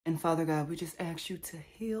And Father God, we just ask you to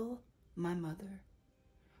heal my mother,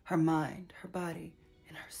 her mind, her body,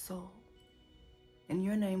 and her soul. In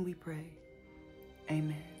your name we pray.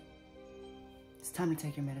 Amen. It's time to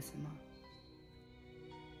take your medicine, Mom.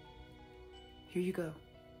 Here you go.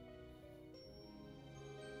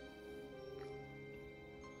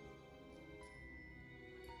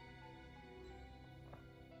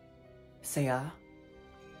 Say ah.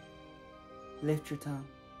 Lift your tongue.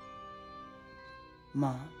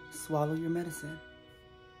 Mom, swallow your medicine.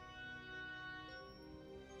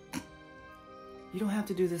 You don't have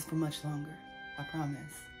to do this for much longer, I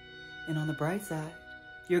promise. And on the bright side,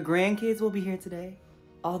 your grandkids will be here today,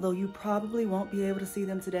 although you probably won't be able to see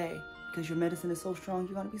them today because your medicine is so strong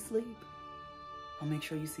you're gonna be asleep. I'll make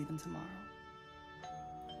sure you see them tomorrow.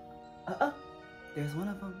 There's one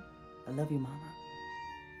of them. I love you, Mama.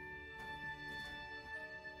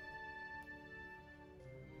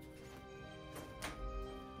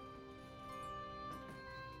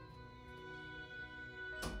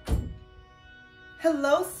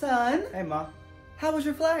 Hello, son. Hey, Ma. How was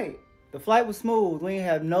your flight? The flight was smooth. We ain't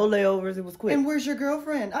have no layovers. It was quick. And where's your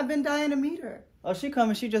girlfriend? I've been dying to meet her. Oh, she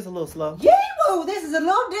coming. She just a little slow. Yee-woo! This is a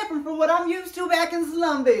little different from what I'm used to back in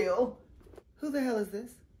Slumville. Who the hell is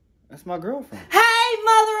this? That's my girlfriend. Hey,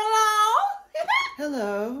 mother-in-law!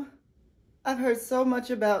 Hello. I've heard so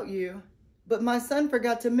much about you, but my son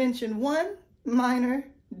forgot to mention one minor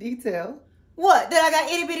detail. What? That I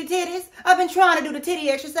got itty-bitty titties? I've been trying to do the titty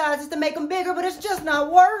exercises to make them bigger, but it's just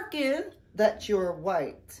not working. That you're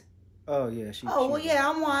white. Oh, yeah. Oh, well, yeah,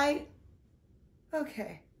 I'm white.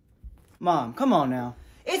 Okay. Mom, come on now.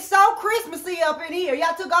 It's so Christmassy up in here.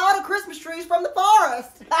 Y'all took all the Christmas trees from the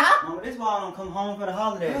forest. Mama, this is why I don't come home for the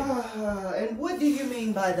holidays. And what do you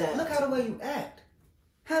mean by that? Look how the way you act.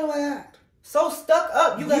 How do I act? So stuck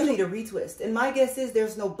up. You need a retwist. And my guess is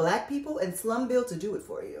there's no black people in Slumville to do it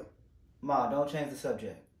for you. Ma, don't change the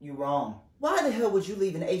subject. You wrong. Why the hell would you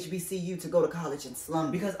leave an HBCU to go to college in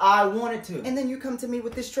Slumville? Because I wanted to. And then you come to me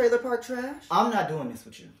with this trailer park trash? I'm not doing this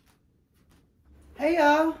with you. Hey,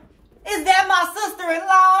 y'all. Is that my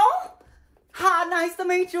sister-in-law? Hi, nice to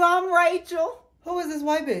meet you. I'm Rachel. Who is this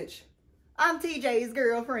white bitch? I'm TJ's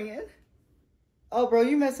girlfriend. Oh, bro,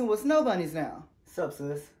 you messing with snow bunnies now. Sup,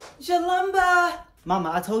 sis? Jalumba.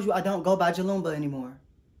 Mama, I told you I don't go by Jalumba anymore.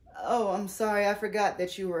 Oh, I'm sorry. I forgot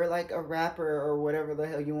that you were like a rapper or whatever the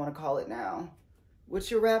hell you want to call it now.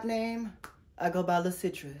 What's your rap name? I go by La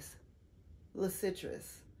Citrus. La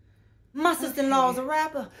Citrus. My sister-in-law's a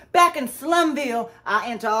rapper. Back in Slumville,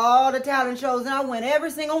 I enter all the talent shows and I win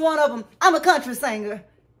every single one of them. I'm a country singer.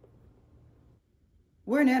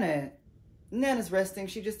 Where Nana at? Nana's resting.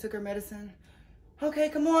 She just took her medicine. Okay,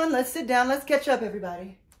 come on. Let's sit down. Let's catch up,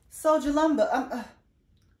 everybody. So, Jalumba,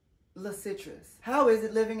 La Citrus, how is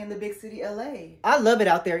it living in the big city, LA? I love it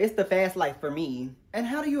out there. It's the fast life for me. And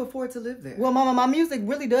how do you afford to live there? Well, Mama, my music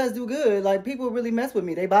really does do good. Like, people really mess with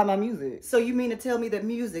me. They buy my music. So you mean to tell me that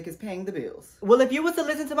music is paying the bills? Well, if you was to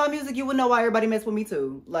listen to my music, you would know why everybody mess with me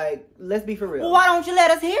too. Like, let's be for real. Well, why don't you let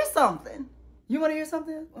us hear something? You want to hear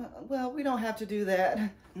something? Well, we don't have to do that.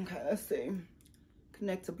 Okay, let's see.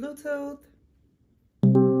 Connect to Bluetooth.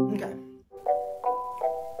 Okay.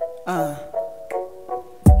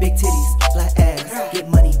 Big titties, flat ass, get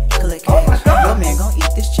money, collect cash. Your man gon' eat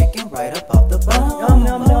this chicken right up off the bone. Yum,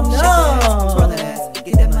 yum, yum, Shake that ass, twirl that ass,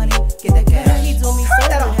 get that money, get that cash. He told me so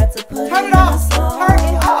that I had to put Turn it off! Turn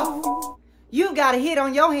it off! You got a hit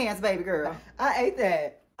on your hands, baby girl. I ate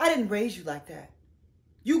that. I didn't raise you like that.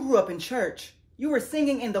 You grew up in church. You were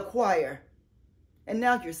singing in the choir. And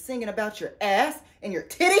now you're singing about your ass and your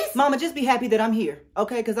titties? Mama, just be happy that I'm here,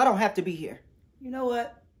 okay? Because I don't have to be here. You know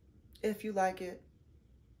what? If you like it,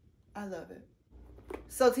 I love it.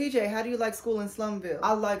 So, TJ, how do you like school in Slumville?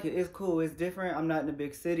 I like it. It's cool. It's different. I'm not in a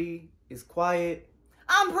big city. It's quiet.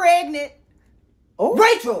 I'm pregnant. Oh,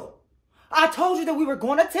 Rachel! I told you that we were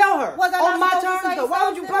going to tell her. Was I on my not supposed to terms, say though. Why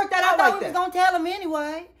would you something? blurt that out I like thought we that? was going to tell him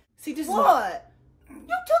anyway. See, this is What? You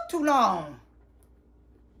took too long.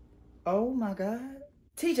 Oh, my God.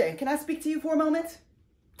 TJ, can I speak to you for a moment?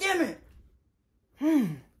 Damn it.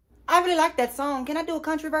 I really like that song. Can I do a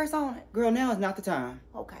country verse on it? Girl, now is not the time.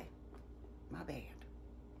 Okay. My bad.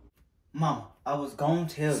 Mama, I was going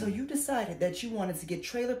to tell So you. you decided that you wanted to get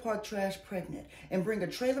Trailer Park Trash pregnant and bring a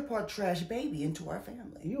Trailer Park Trash baby into our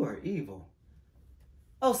family. You are evil.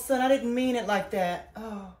 Oh, son, I didn't mean it like that.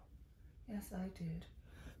 Oh, yes, I did.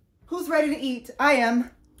 Who's ready to eat? I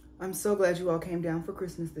am. I'm so glad you all came down for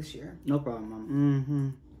Christmas this year. No problem,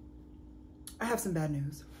 Mama. I have some bad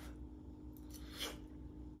news.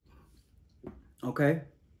 Okay.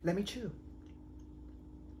 Let me chew.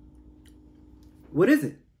 What is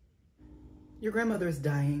it? Your grandmother is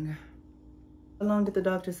dying. How long did the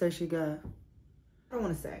doctor say she got? I don't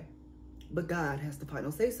want to say, but God has the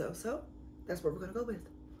final say-so, so that's what we're gonna go with.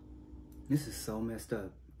 This is so messed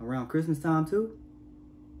up. Around Christmas time, too?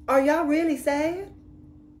 Are y'all really sad?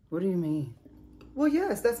 What do you mean? Well,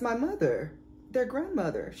 yes, that's my mother. Their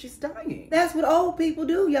grandmother. She's dying. That's what old people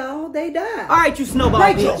do, y'all. They die. All right, you snowball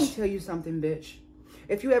Rachel! Let me bitch. tell you something, bitch.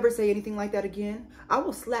 If you ever say anything like that again, I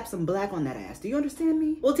will slap some black on that ass. Do you understand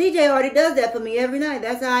me? Well, TJ already does that for me every night.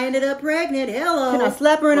 That's how I ended up pregnant. Hello. Can I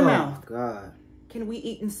slap her in the Oh, mouth? God. Can we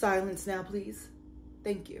eat in silence now, please?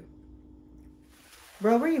 Thank you.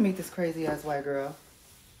 Bro, where you meet this crazy ass white girl?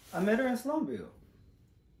 I met her in Slumville.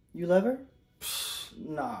 You love her?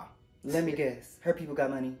 Nah. Let me guess. Her people got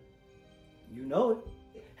money. You know it.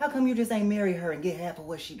 How come you just ain't marry her and get half of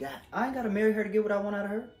what she got? I ain't gotta marry her to get what I want out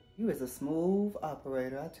of her. You is a smooth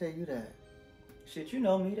operator, I tell you that. Shit, you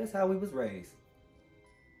know me. That's how we was raised.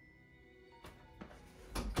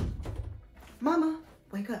 Mama,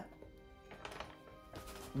 wake up.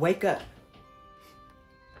 Wake up.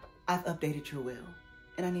 I've updated your will,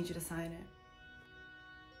 and I need you to sign it.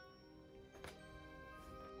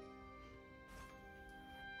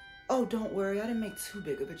 Oh, don't worry, I didn't make too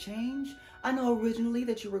big of a change. I know originally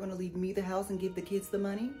that you were gonna leave me the house and give the kids the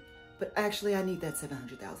money, but actually I need that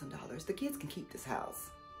 $700,000. The kids can keep this house.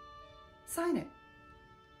 Sign it.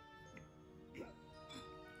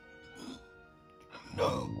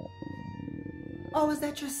 No. Oh, is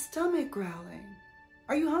that your stomach growling?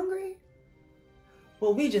 Are you hungry?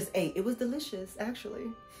 Well, we just ate. It was delicious, actually.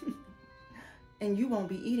 And you won't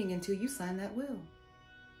be eating until you sign that will.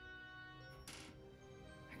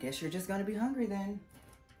 I guess you're just gonna be hungry then.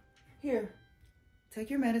 Here, take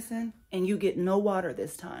your medicine, and you get no water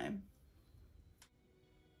this time.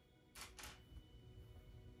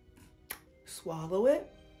 Swallow it.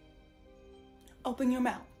 Open your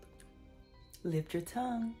mouth. Lift your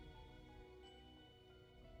tongue.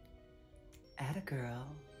 Atta girl.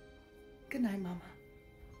 Good night, Mama.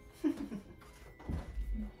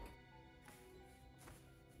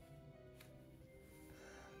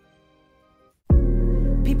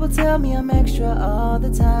 People tell me I'm extra all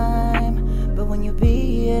the time, but when you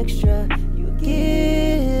be extra, you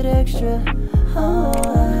get extra.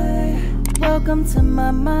 Welcome to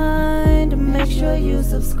my mind. Make sure you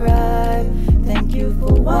subscribe. Thank you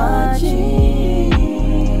for watching.